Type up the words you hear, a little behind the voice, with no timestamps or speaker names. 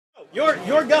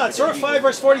Your God, Surah 5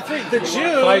 verse 43, the Jews,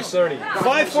 5:30.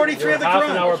 543 of the half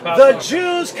an hour Quran, past the now.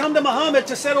 Jews come to Muhammad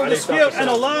to settle dispute, and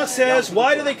Allah says,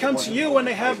 why do they come to you when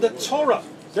they have the Torah?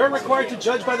 They're required to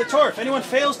judge by the Torah. If anyone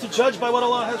fails to judge by what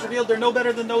Allah has revealed, they're no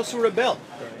better than those who rebel.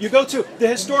 You go to the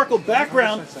historical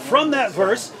background from that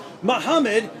verse.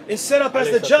 Muhammad is set up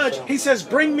as the judge. He says,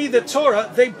 bring me the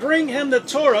Torah. They bring him the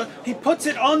Torah. He puts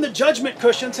it on the judgment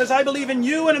cushion, says, I believe in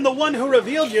you and in the one who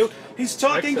revealed you. He's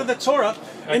talking to the Torah.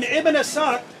 In Ibn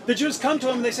Asad, the Jews come to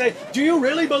him and they say, do you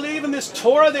really believe in this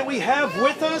Torah that we have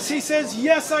with us? He says,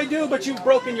 yes, I do, but you've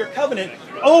broken your covenant.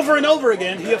 Over and over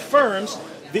again, he affirms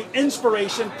the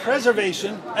inspiration,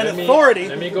 preservation, and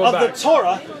authority of the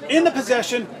Torah in the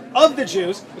possession of the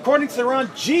Jews. According to the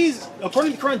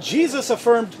Quran, Jesus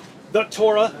affirmed the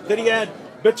Torah that he had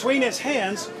between his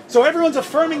hands. So everyone's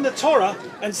affirming the Torah,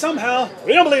 and somehow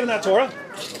we don't believe in that Torah,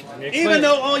 even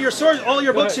though all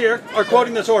your books here are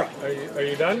quoting the Torah. Are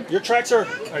you done? Your tracks are.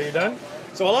 Are you done?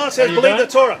 So Allah says, believe the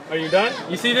Torah. Are you done?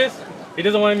 You see this? He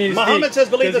doesn't want me to speak. Muhammad says,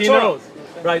 believe the Torah. Knows.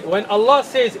 Right, when Allah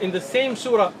says in the same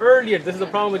surah earlier, this is the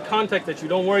problem with context that you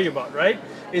don't worry about, right?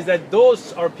 Is that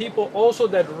those are people also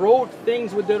that wrote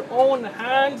things with their own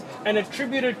hands and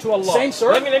attributed to Allah. Same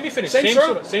surah? Let me finish. Same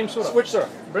surah? Same surah. Which surah?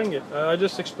 Bring it. I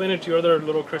just explained it to your other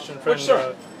little Christian friend. Which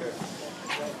surah?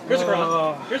 Here's the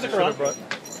Quran. Here's the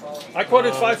Quran. I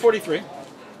quoted 543. I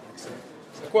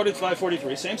quoted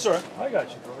 543. Same surah. I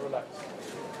got you, bro. Relax.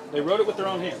 They wrote it with their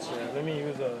own hands. Yeah, let me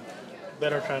use a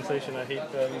better translation. I hate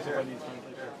using all these translations.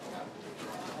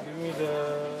 Give me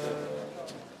the...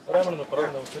 What happened in the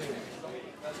Quran that was sitting?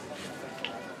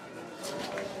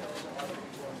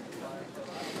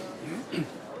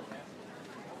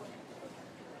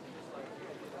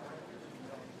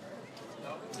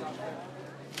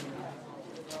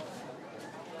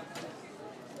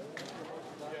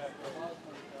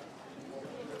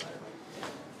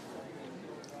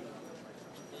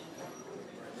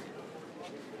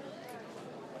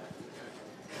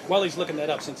 While he's looking that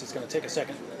up, since it's going to take a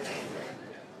second,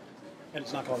 and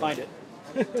it's not going to find it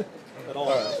at all.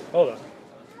 Right, hold on.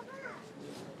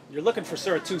 You're looking for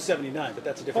Surah 279, but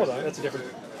that's a different. That's a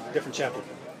different chapter.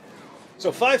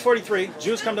 So 543,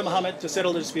 Jews come to Muhammad to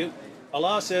settle the dispute.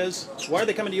 Allah says, why are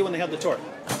they coming to you when they have the Torah?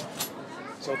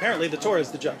 So apparently the Torah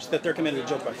is the judge that they're commanded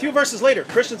to judge by. A few verses later,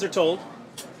 Christians are told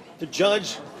to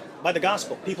judge by the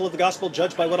gospel. People of the gospel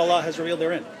judge by what Allah has revealed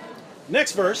therein.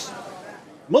 Next verse.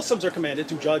 Muslims are commanded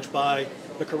to judge by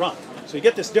the Quran. So you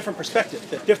get this different perspective,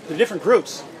 that the different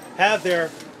groups have their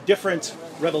different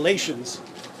revelations,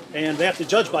 and they have to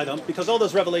judge by them because all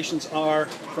those revelations are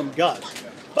from God.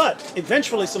 But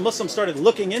eventually some Muslims started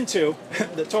looking into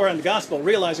the Torah and the Gospel,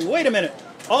 realizing, wait a minute,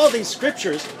 all these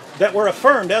scriptures that were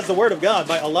affirmed as the Word of God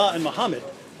by Allah and Muhammad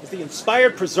is the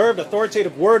inspired, preserved,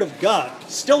 authoritative Word of God,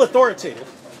 still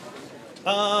authoritative.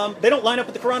 They don't line up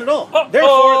with the Quran at all.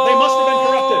 Therefore, they must have been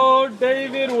corrupted. Oh,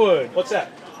 David Wood. What's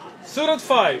that? Surah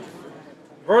 5,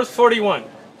 verse 41.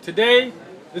 Today,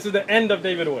 this is the end of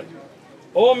David Wood.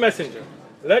 O Messenger,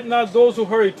 let not those who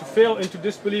hurry to fail and to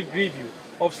disbelieve grieve you.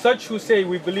 Of such who say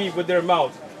we believe with their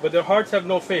mouths, but their hearts have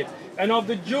no faith. And of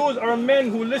the Jews are men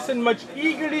who listen much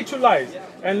eagerly to lies,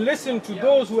 and listen to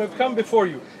those who have come before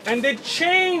you. And they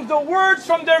change the words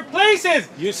from their places.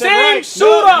 You said same right.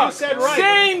 surah. No, you said right.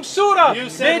 Same surah. You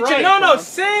said right. No,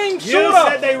 same surah. You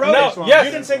said they wrote it. Yes,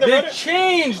 You didn't say they wrote it.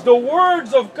 changed the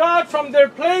words of God from their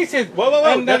places. Whoa.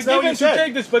 And they're That's not what given you to said.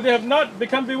 take this, but they have not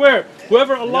become beware.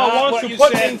 Whoever Allah Not wants what to you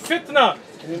put said. in fitna.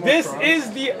 This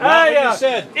is the Not what you ayah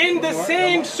said. in the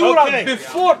same surah Okay.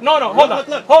 before. No,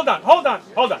 Look. hold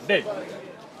on, Dave.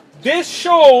 This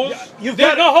shows. You've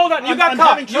got. No, hold on. You got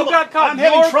caught. You got caught. I'm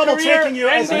having Your trouble career taking you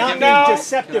as ended not now. being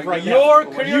deceptive right now. Your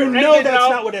career You know ended that's now.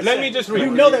 not what it Let said. me just read.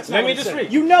 You know that's not Let what me it just said.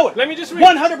 read. You know it. Let me just read.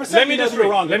 100% Let me you know just you're read.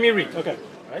 wrong. Let me read. Okay.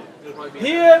 Right?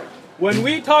 Here, when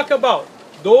we talk about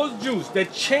those Jews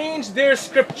that changed their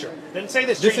scripture. Didn't say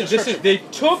this. They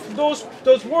took those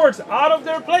words out of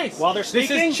their place. While they're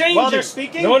speaking? This is changing. While they're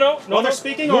speaking? No. While they're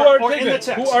speaking who or are in given, the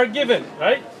text? Who are given,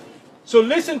 right? So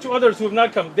listen to others who have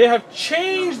not come. They have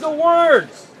changed the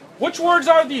words. Which words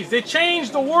are these? They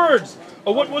changed the words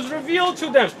of what was revealed to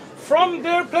them from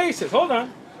their places. Hold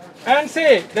on. And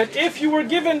say that if you were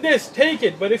given this, take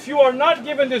it. But if you are not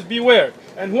given this, beware.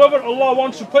 And whoever Allah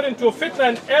wants to put into a fitna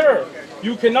and error,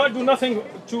 you cannot do nothing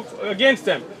against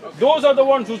them. Those are the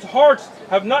ones whose hearts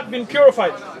have not been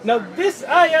purified. Now this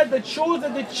ayah that shows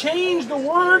that they changed the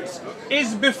words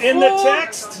is before in the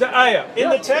text. The ayah. In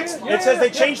the text, it says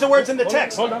they changed the words in the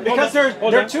text. Because there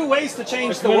are two ways to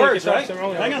change the words, right?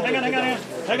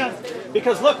 Hang on.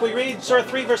 Because look, we read Surah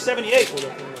 3 verse 78.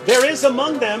 There is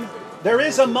among them there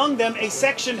is among them a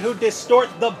section who distort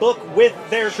the book with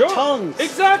their tongues.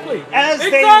 Exactly. As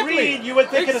they read, you would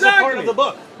think it is a part of the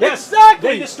book. Yes. Exactly.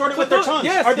 They distort it with their tongues.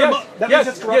 Yes. That means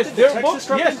it's corrupted. The text is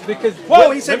corrupted. Yes, because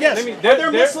whoa, he said yes. Are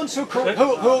there Muslims who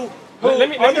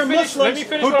are there Muslims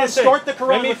who distort the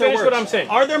Quran with their words? What I'm saying.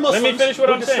 Are there Muslims who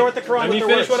distort the Quran with their words? Let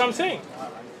me finish what I'm saying.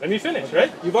 Let me finish,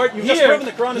 right? You've just proven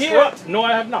the Quran is corrupt. No,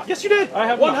 I have not. Yes, you did. I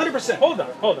have 100%. Hold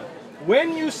on.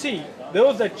 When you see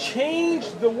those that change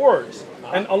the words,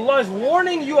 and Allah is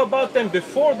warning you about them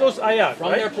before those ayat,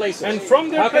 from their places. And from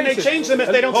their places. How can they change them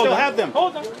if they don't still have them?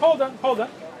 Hold on.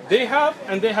 They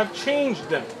have changed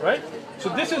them, right? So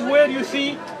this is where you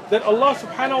see that Allah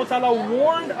subhanahu wa ta'ala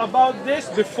warned about this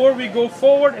before we go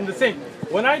forward in the same.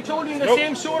 When I told you in the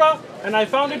same surah, and I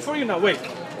found it for you, now wait.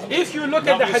 If you look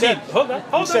at the hadith, hold on,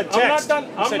 I'm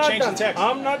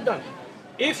not done.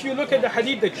 If you look at the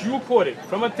hadith that you quoted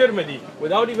from a Tirmidhi,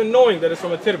 without even knowing that it's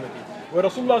from a Tirmidhi, where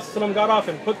Rasulullah got off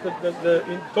and put the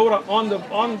Torah on the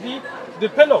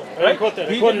pillow, right?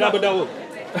 He quoted Abu Dawud.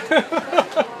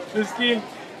 Miskeen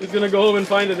is going to go home and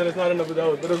find it that it's not in Abu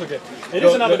Dawud, but it's okay. It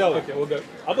is in Abu Dawud. Okay, we'll go.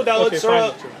 Abu Dawud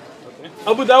surah.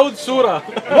 Abu Dawud surah.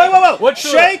 Wait. What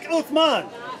Shaykh Uthman.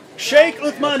 Shaykh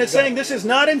Uthman is saying this is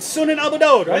not in Sunan Abu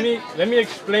Dawud, right? Let me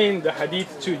explain the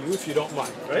hadith to you if you don't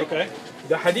mind, right? Okay.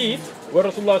 The hadith where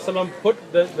Rasulullah put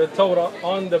the Torah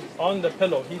on the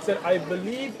pillow. He said, I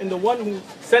believe in the one who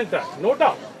sent that, no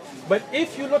doubt. But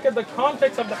if you look at the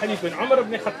context of the hadith, when Umar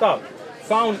ibn Khattab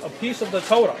found a piece of the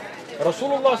Torah,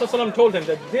 Rasulullah told him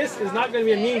that this is not going to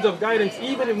be a means of guidance.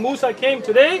 Even if Musa came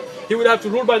today, he would have to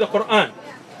rule by the Quran.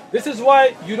 This is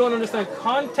why you don't understand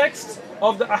context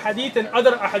of the ahadith and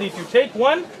other ahadith. You take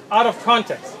one out of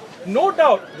context. No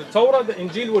doubt the Torah, the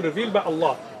Injil were revealed by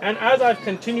Allah. And as I've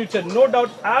continued to, no doubt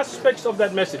aspects of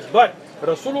that message. But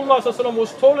Rasulullah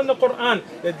was told in the Quran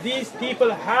that these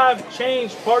people have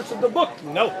changed parts of the book.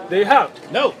 No. They have.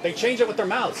 No, they change it with their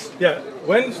mouths. Yeah.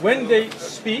 When they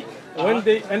speak, when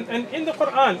they and in the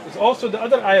Quran is also the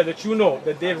other ayah that you know,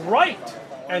 that they write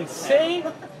and say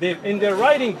in their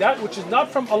writing that which is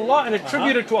not from Allah and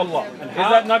attributed to Allah. And is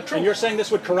that not true? And you're saying this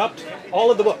would corrupt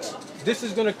all of the books? This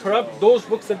is going to corrupt those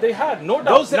books that they had, no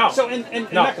doubt. So in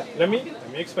Mecca. Let me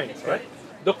explain this, right?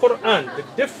 The Quran, the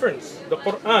difference, the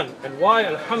Quran, and why,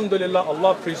 alhamdulillah,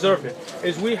 Allah preserved it,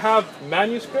 is we have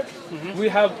manuscript, we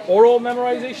have oral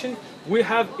memorization, we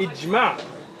have ijma',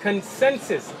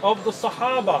 consensus of the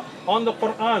Sahaba on the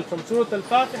Quran from Surah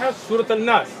Al-Fatiha, Surah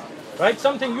Al-Nas, right?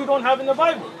 Something you don't have in the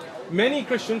Bible. Many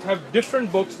Christians have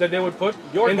different books that they would put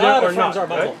in there or not,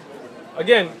 right?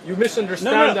 Again, you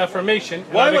misunderstand the affirmation.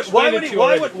 Why would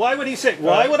he say?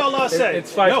 Why would Allah say?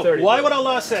 It's 5:30. No, why would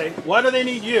Allah say? Why do they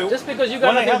need you? Just because you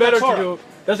got nothing better to do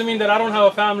doesn't mean that I don't have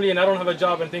a family and I don't have a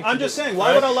job and things. I'm just saying.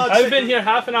 Why would Allah say? I've been here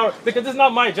half an hour because this is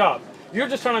not my job. You're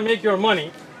just trying to make your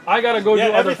money. I gotta go do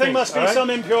other things. Everything must be some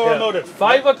impure motive.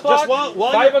 5 o'clock. Just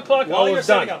while you're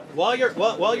setting up, while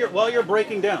you're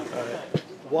breaking down.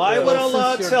 Why would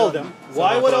Allah tell them?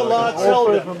 Why would Allah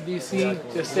tell them? From DC,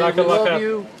 just say we love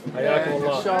you.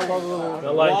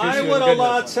 Why would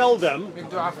Allah tell them?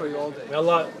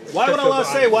 Why would Allah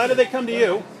say? Why do they come to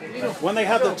you when they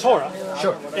have the Torah?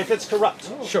 Sure. If it's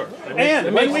corrupt. Sure.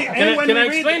 And when we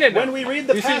read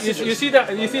the passages, you see now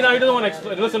he doesn't want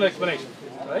to listen to the explanation,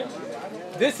 right?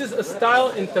 This is a style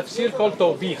in tafsir called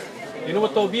tawbih. You know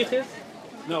what tawbih is?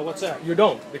 No, what's that? You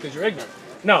don't, because you're ignorant.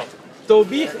 Now,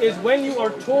 tawbih is when you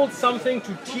are told something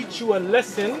to teach you a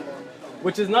lesson,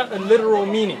 which is not a literal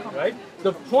meaning, right?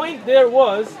 The point there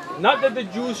was not that the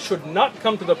Jews should not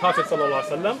come to the Prophet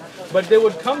ﷺ, but they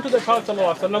would come to the Prophet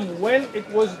ﷺ when it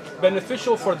was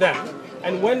beneficial for them,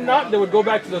 and when not, they would go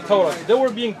back to the Torah. So they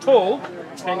were being told,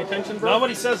 paying attention, bro? Not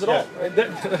what he says at all.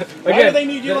 Again, why do they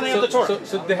need you when they have the Torah?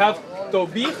 So they have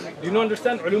tawbih. Do you not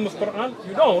understand ulum al-Quran?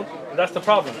 You don't, and that's the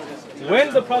problem.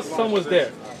 When the Prophet ﷺ was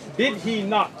there, did he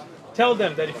not tell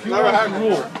them that if you want to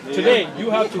rule today, you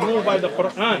have to rule by the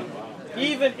Quran?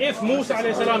 Even if Musa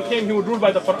ﷺ came, he would rule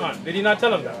by the Quran. Did he not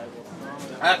tell him that?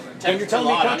 And you're telling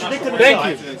me he contradicted himself.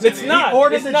 Thank you. It's not. He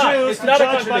ordered the Jews to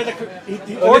judge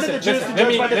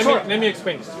by the Torah. Let me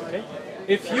explain this to you, okay?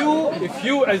 If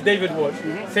you as David would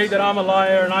say that I'm a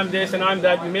liar and I'm this and I'm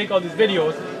that, you make all these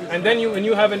videos, and then when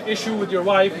you have an issue with your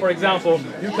wife, for example,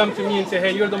 you come to me and say,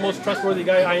 hey, you're the most trustworthy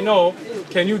guy I know,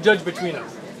 can you judge between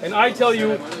us? And I tell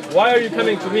you, why are you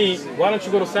coming to me? Why don't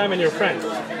you go to Sam and your friends?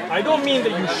 I don't mean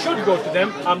that you should go to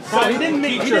them. I'm trying to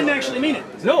teach you. He didn't actually mean it.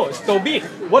 No, it's tawbih.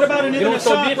 What about in Ibn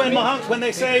Ishaq when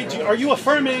they say, are you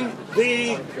affirming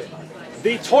the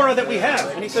Torah that we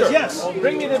have? And he says, yes. Well,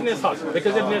 bring me the Ibn Ishaq.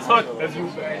 Because Ibn Ishaq, as you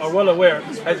are well aware,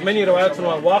 has many riwayat from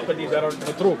al-Waqidi that are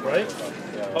the truth, right?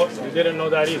 Oh, you didn't know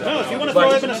that either. No, if you want to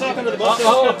throw Ibn Ishaq under the bus,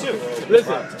 that's good too.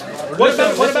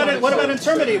 Listen. What about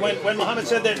infirmity? When Muhammad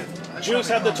said that Jews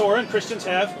have the Torah and Christians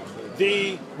have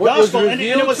the What was gospel, and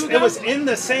revealed to them? it was in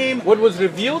the same. What was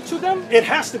revealed to them? It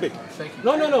has to be.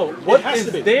 No. What has is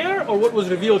to be. there or what was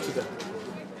revealed to them?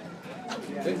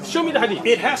 Show me the hadith.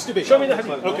 It has to be. Show me the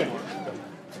hadith. Okay.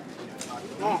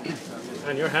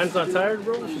 And your hand's not tired,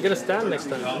 bro? You gotta stand next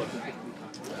time.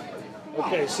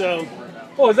 Okay, so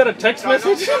Oh, is that a text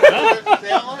message?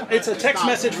 it's a text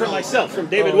message from myself, from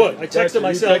David Wood. I texted You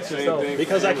myself text yourself.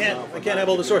 because I can't have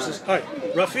all the sources. All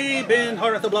right, Rafi bin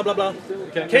Haratha blah blah blah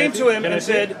Can came I to him can I and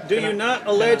see? said, "Do Can you I- not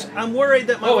allege? I'm worried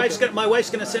that Oh, my wife's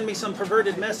gonna send me some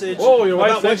perverted message Oh, your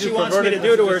wife about what sends she you wants me to perverted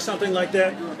do to her, or messages. something like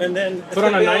that." And then it's Put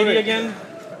on gonna a be all 90 right. again?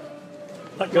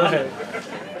 Like, Go ahead.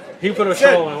 He put a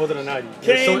Said- show on, wasn't a 90.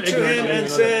 You're so Came to ignorant, him you and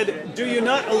don't even know that. said, "Do you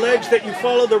not allege that you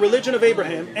follow the religion of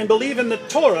Abraham and believe in the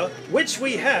Torah, which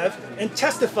we have, and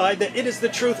testify that it is the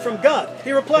truth from God?"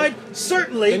 He replied,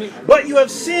 "Certainly, but you have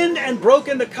sinned and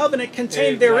broken the covenant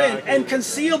contained therein, Exactly. and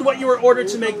concealed what you were ordered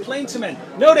to make plain to men."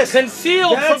 Notice,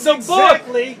 Concealed from that's the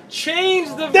exactly, book. Change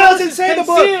the doesn't verses. say the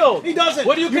Concealed. book. He doesn't.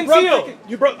 What do you broke conceal?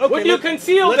 you broke. Okay, What do you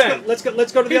conceal let's then? Go,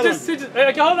 let's go to the other one.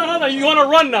 Okay, hold on. You want to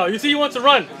run now. You see he wants to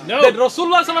run. No. That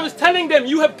Rasulullah SAW is telling them,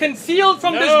 you have concealed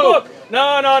from this No. book.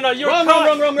 No. You're Wrong,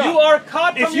 caught. wrong. You are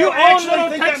caught If from you your own actually little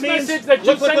think text that means- message that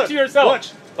you look, sent to yourself. watch.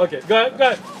 Okay, go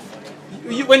ahead.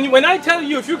 When I tell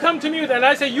you, if you come to me and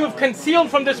I say you have concealed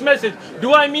from this message,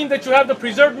 do I mean that you have the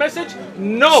preserved message?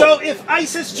 No. So if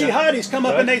ISIS jihadis come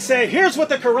up and they say, "Here's what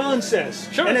the Quran says,"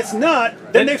 Sure. and it's not,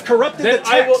 then they've corrupted the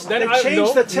I will, text. They've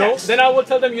changed the text. then I will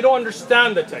tell them you don't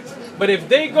understand the text. But if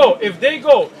they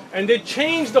go and they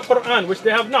change the Quran, which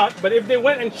they have not, but if they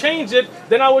went and changed it,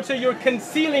 then I would say you're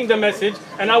concealing the message,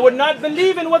 and I would not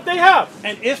believe in what they have.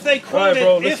 And if they Alright,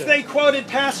 bro, quoted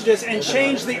passages and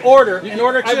changed the order in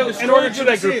order I've to destroyed you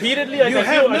like deceive, repeatedly. you I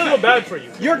have feel not. bad for you.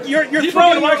 You're People throwing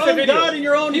can your watch the own video. God and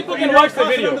your own People your can own watch the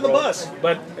prophet video, under the bro. bus.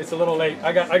 But it's a little late.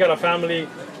 I got a family.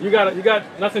 You got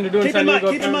nothing to do in Keep San in mind,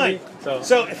 Diego. keep in mind. apparently.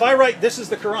 So if I write, "This is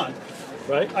the Quran,"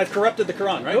 Right? I've corrupted the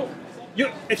Quran, right? Nope.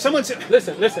 If someone said,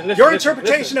 Listen. your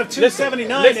interpretation of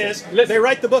 279 is they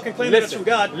write the book and claim that it's from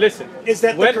God. Listen. Is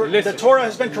that the Torah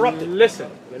has been corrupted? Listen.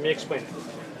 Let me explain it.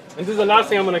 And this is the last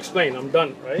thing I'm going to explain. I'm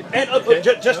done, right? And Okay.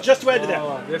 just to add to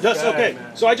Oh, that, this guy, okay.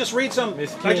 man. So I just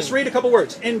read a couple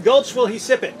words. "In gulps will he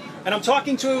sip it," and I'm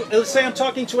talking to, let's say I'm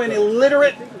talking to an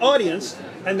illiterate audience,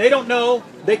 and they don't know,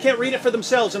 they can't read it for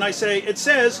themselves, and I say, it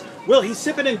says, "Will he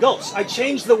sip it in gulps?" I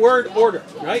changed the word order,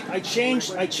 right? I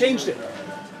changed it.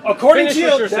 According Finish to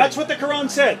what you, you're that's saying. what the Quran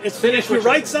said. It's Finish if you what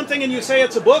you're write something and you say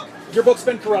it's a book, your book's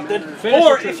been corrupted. Finish Or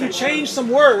what you're if you saying. change some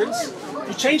words,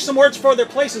 for their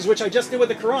places, which I just did with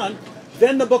the Quran,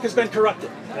 then the book has been corrupted.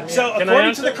 So can I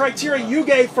according to the answer? criteria you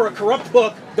gave for a corrupt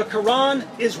book, the Quran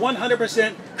is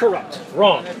 100% corrupt.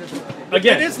 Wrong.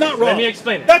 Again. It is not wrong. Let me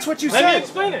explain it. That's what you Let me said.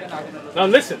 explain it. Now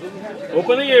listen.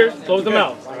 Open the ears, close the Okay.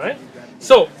 mouth. All right?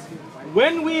 So,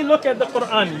 when we look at the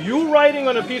Quran, you writing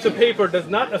on a piece of paper does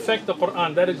not affect the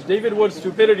Quran. That is David Wood's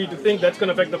stupidity to think that's going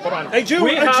to affect the Quran. A Jew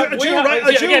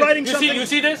writing you something. You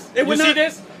see this? It would You see not-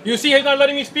 this? You see he's not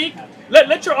letting me speak?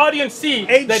 Let your audience see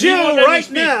A that Jew he won't let me right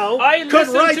speak. now I could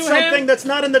listened write to something him. that's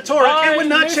not in the Torah. It would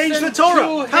not change the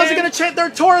Torah. How's it going to change? There are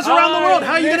Torahs around the world.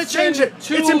 How are you going to change it?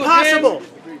 It's impossible.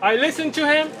 I listened to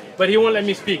him, but he won't let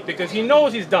me speak because he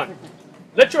knows he's done.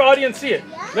 Let your audience see it.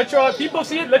 Let your people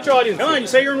see it. Let your audience Come see on, it. you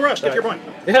say you're in a rush. Get your point.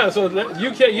 Yeah, so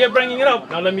you're bringing it up.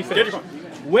 Now let me finish. Get your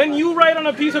point. When you write on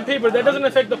a piece of paper, that doesn't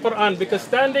affect the Quran because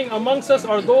standing amongst us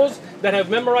are those that have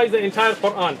memorized the entire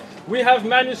Quran. We have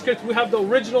manuscripts. We have the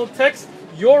original text.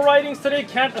 Your writings today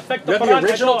can't affect the You have the Quran.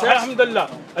 original text? Alhamdulillah.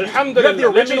 Alhamdulillah. You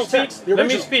have the original text? The Let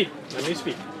me original. speak. Let me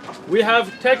speak. We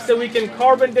have texts that we can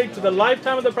carbon date to the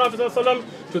lifetime of the Prophet ﷺ,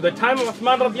 to the time of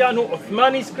Uthman radiallahu anhu,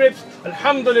 Uthmani scripts.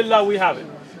 Alhamdulillah, we have it.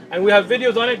 And we have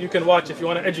videos on it. You can watch if you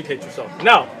want to educate yourself.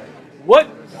 Now, what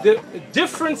the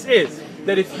difference is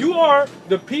that if you are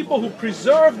the people who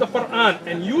preserve the Quran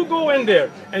and you go in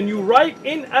there and you write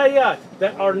in ayat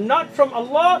that are not from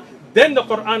Allah, then the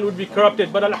Quran would be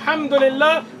corrupted. But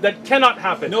alhamdulillah, that cannot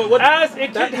happen. No, it wouldn't. As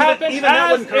it did happen, even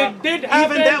that as wouldn't corrupt. it did Even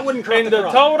happen that wouldn't corrupt in the the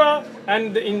Quran. Torah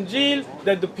and the Injil,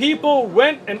 that the people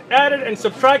went and added and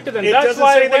subtracted, and It that's doesn't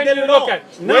why say they when did you at look all.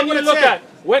 at, Not when what you it look said.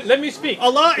 at, let me speak.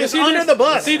 Allah You is see under this? the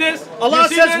bus. See this? Allah You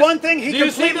see says this? one thing, He Do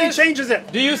you see completely this? changes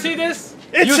it. Do you see this?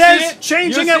 It You says see it?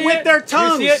 changing You it see with their You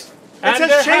tongues. see it? It And says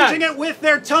their changing hand. it with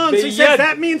their tongues. The He says yad.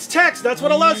 that means text. That's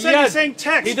what Allah said. Yad. He's saying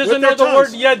text. He doesn't with know their the word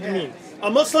tongues. yad means. A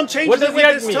Muslim What changes does it with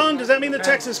yad his mean? tongue. Does that mean the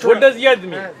text is What correct? does yad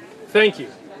mean? Thank you.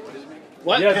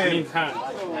 What? Yad means hand.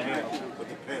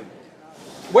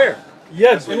 Where?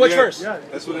 Yes. In which verse?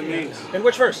 That's what it means. In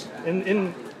which verse?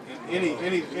 In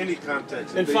Any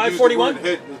context. In If they 541? use the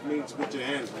word hit, it means with your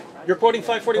hands. You're quoting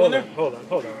 541 there? hold on,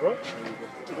 bro.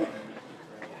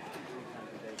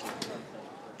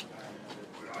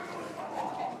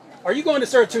 Are you going to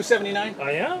Surah 279?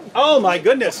 I am. Oh my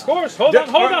goodness. Of course. Hold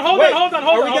on. Wait,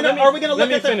 Are we gonna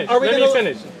look at the? finish? Are we Let gonna me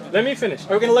finish. Let me finish.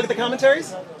 Are we going to look at the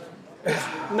commentaries?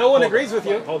 No one agrees with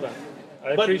you. Hold on.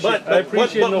 I But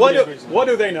appreciate what nobody agrees. what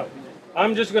do they know?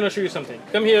 I'm just going to show you something.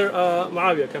 Come here,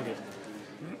 Muawiyah, come here.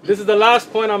 This is the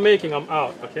last point I'm making. I'm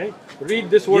out, okay? Read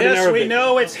this word in Yes, Arabic. we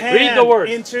know it's hand Read the word.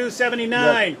 in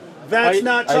 279. That's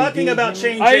not talking about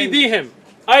changing. ID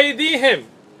him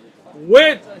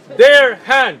with their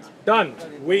hand. Done.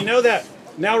 We know that.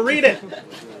 Now read it.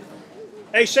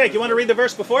 Hey, Shaykh, you want to read the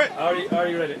verse before it? Are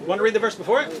you ready? Want to read the verse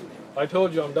before it? I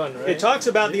told you I'm done, right? It talks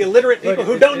about the illiterate people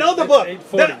who it's- don't know the it's book.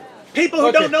 8:40. People who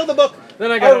Okay. don't know the book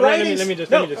Then I got are it. Let writings. me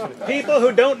just No, finish. people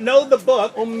who don't know the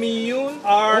book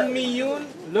Ummiyun,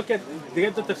 look at the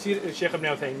tafsir Shaykh Ibn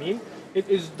Uthman. It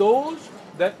is those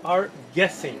that are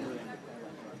guessing.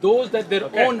 Those that their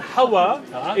own hawa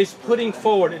is putting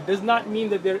forward. It does not mean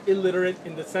that they're illiterate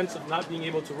in the sense of not being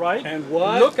able to write. And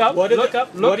what? Look up. What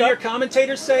do your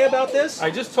commentators say about this? I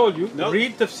just told you. Nope.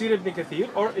 Read Tafsir Ibn Kathir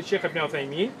or Shaykh Ibn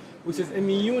Uthman, which is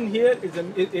Ummiyun here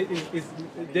is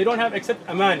they don't have except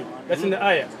amani. That's in the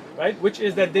ayah, right? Which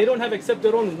is that they don't have except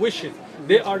their own wishes.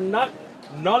 They are not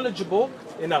knowledgeable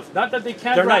enough. Not that they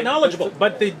can't They're write. not knowledgeable.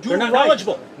 But they do They're not write.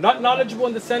 knowledgeable. Not knowledgeable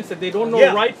in the sense that they don't know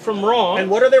Yeah. right from wrong.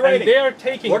 And what are they writing? And they are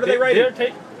taking. What are they writing?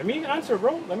 Let me answer,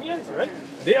 bro. Let me answer, right?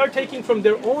 They are taking from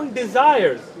their own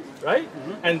desires, right?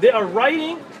 And they are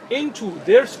writing into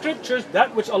their scriptures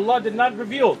that which Allah did not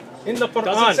reveal in the Quran.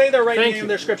 Doesn't say they're writing Thank in you.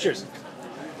 their scriptures.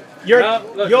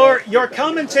 Look. Your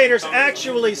commentators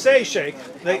actually say, Sheikh,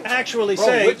 they actually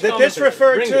say which that this commentator?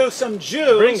 referred Bring to it. some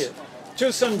Jews, Bring it.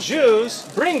 to some Jews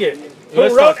Bring it. who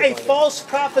Let's wrote talk a about it. false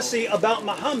prophecy about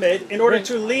Muhammad in order Bring it.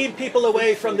 to lead people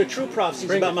away from the true prophecies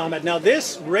Bring about it. Muhammad. Now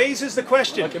this raises the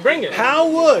question. Okay, bring it. How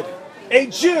would a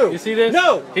Jew? You see this?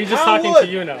 No. He's just how talking would- to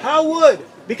you now. How would?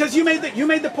 Because you made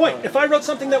the point. If I wrote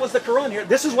something that was the Quran here,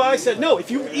 this is why I said no.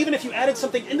 Even if you added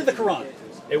something into the Quran,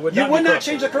 It would you not would be not corrupted.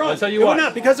 change the Quran. I'll tell you it why. would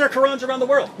not, because there are Qurans around the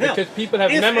world. Now, Because people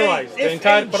have if memorized the if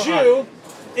entire a Quran.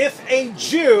 If a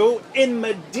Jew in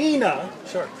Medina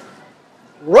Sure.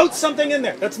 wrote something in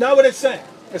there, that's not what it's saying.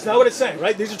 That's not what it's saying,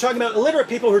 right? These are talking about illiterate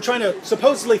people who are trying to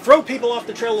supposedly throw people off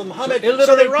the trail of Muhammad. So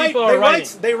illiterate people are writing.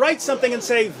 They write something and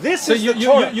say, this So is you, the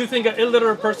Torah. you think an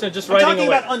illiterate person is just I'm writing talking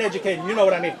away? about uneducated. You know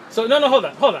what I mean. So no, hold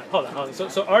on.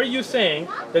 So are you saying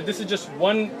that this is just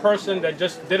one person that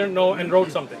just didn't know and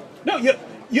wrote something? No,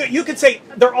 you could say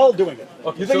they're all doing it.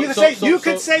 Okay, You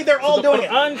could say they're all the doing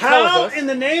Quran it. How, tells us- in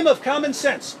the name of common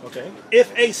sense, Okay.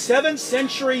 if a 7th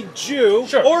century Jew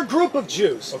Sure. or group of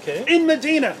Jews Okay. in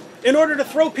Medina, in order to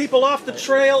throw people off the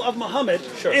trail of Muhammad,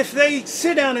 Sure. if they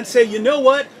sit down and say, you know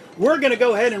what, we're going to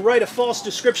go ahead and write a false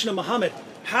description of Muhammad,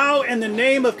 how in the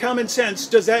name of common sense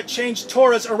does that change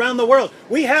Torahs around the world?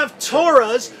 We have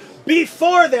Torahs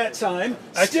before that time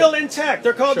still intact.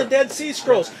 They're called Sure. the Dead Sea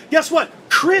Scrolls. Guess what?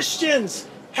 Christians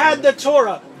had the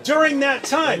Torah during that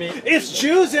time. If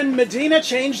Jews in Medina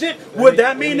changed it, would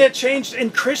that mean it changed in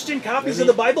Christian copies of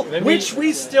the Bible, which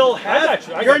we still have? I got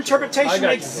you. Your interpretation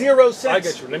makes zero sense. I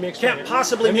get you. Let me explain. Can't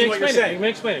possibly mean what you're saying. Let me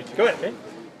explain it. Go ahead. Okay?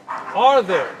 Are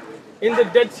there in the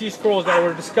Dead Sea Scrolls that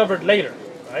were discovered later,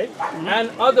 right, and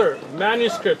other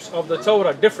manuscripts of the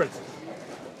Torah differences?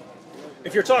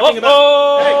 If you're talking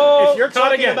if you're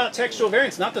talking about textual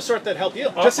variants, not the sort that help you.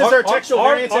 Just as there are textual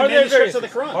variants in manuscripts of the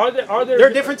Quran. Are there There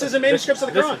are differences in manuscripts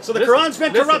of the Quran. So the Quran's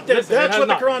been corrupted. That's what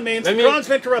the Quran means. The Quran's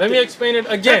been corrupted. Let me explain it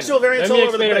again. Textual variants all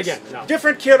over the place. No.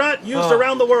 Different kirat used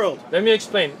around the world. Let me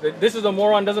explain. This is the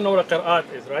moron doesn't know what a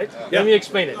qira'at is, right? Yeah. Let me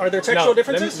explain it. Are there textual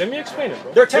differences? Let me explain it,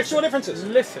 bro. There are textual differences.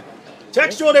 Listen.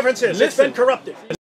 Textual differences. It's been corrupted.